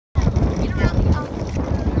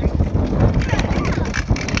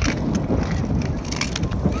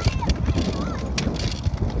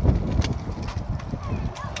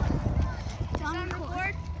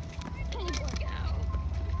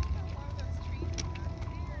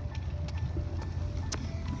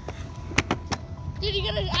Dude, you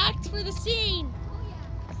gotta act for the scene.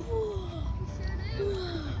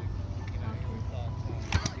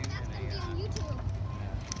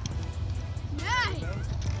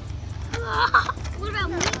 What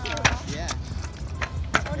about me too? Yeah.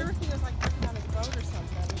 I wonder if he was like working on his boat or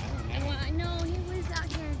something. I know he was out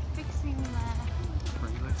here fixing the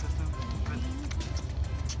Sprinkler system?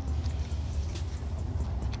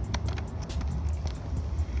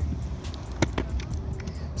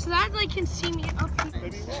 so that like can see me up here.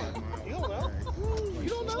 Maybe what? You don't know. You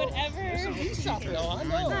don't know. Whatever. He's something. No, I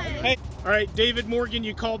know. Hey, all right, David Morgan,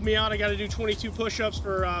 you called me out. I got to do 22 push-ups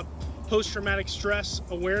for post-traumatic stress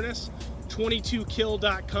awareness.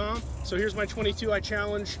 22kill.com. So here's my 22. I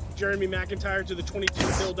challenge Jeremy McIntyre to the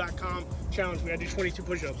 22kill.com challenge. We got to do 22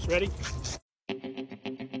 push-ups. Ready?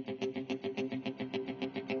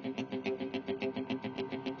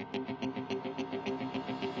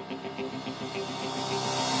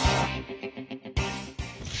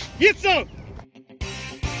 Get some!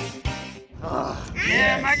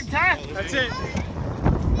 Yeah, McIntyre! That's it.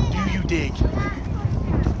 Do you dig?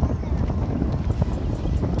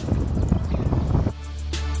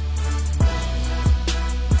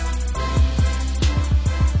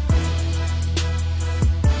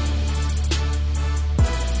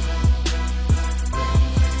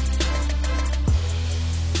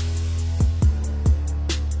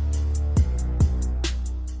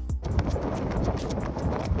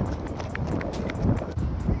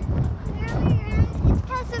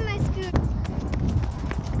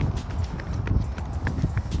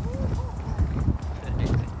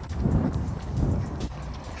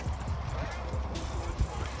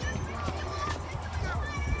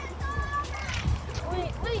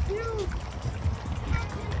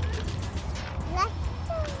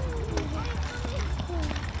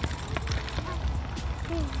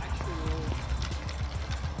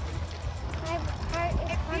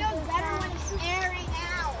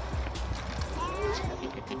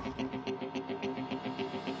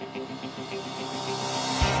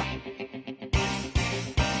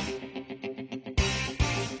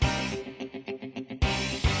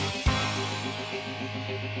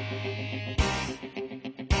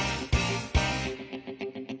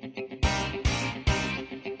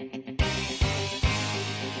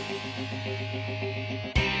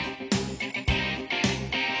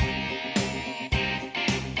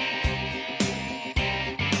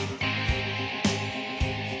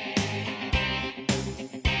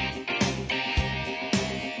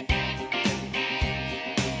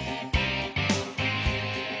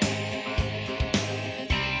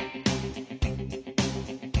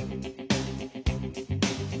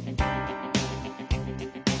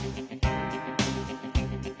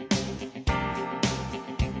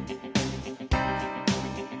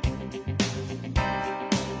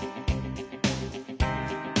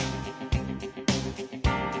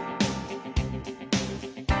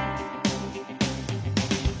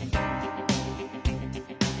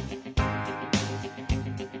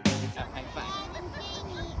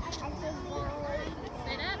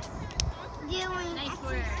 Nice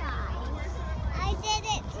work. I did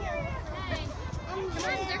it too. Come on,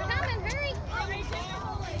 they're coming. Hurry.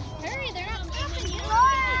 Hurry, they're not stopping you.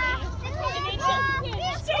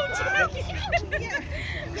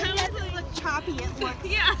 It doesn't look choppy, it looks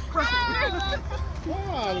perfect.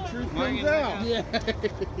 Wow, the truth comes out. Yeah.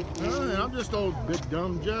 I'm just old big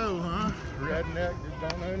dumb Joe, huh? Redneck, just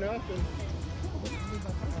don't know nothing.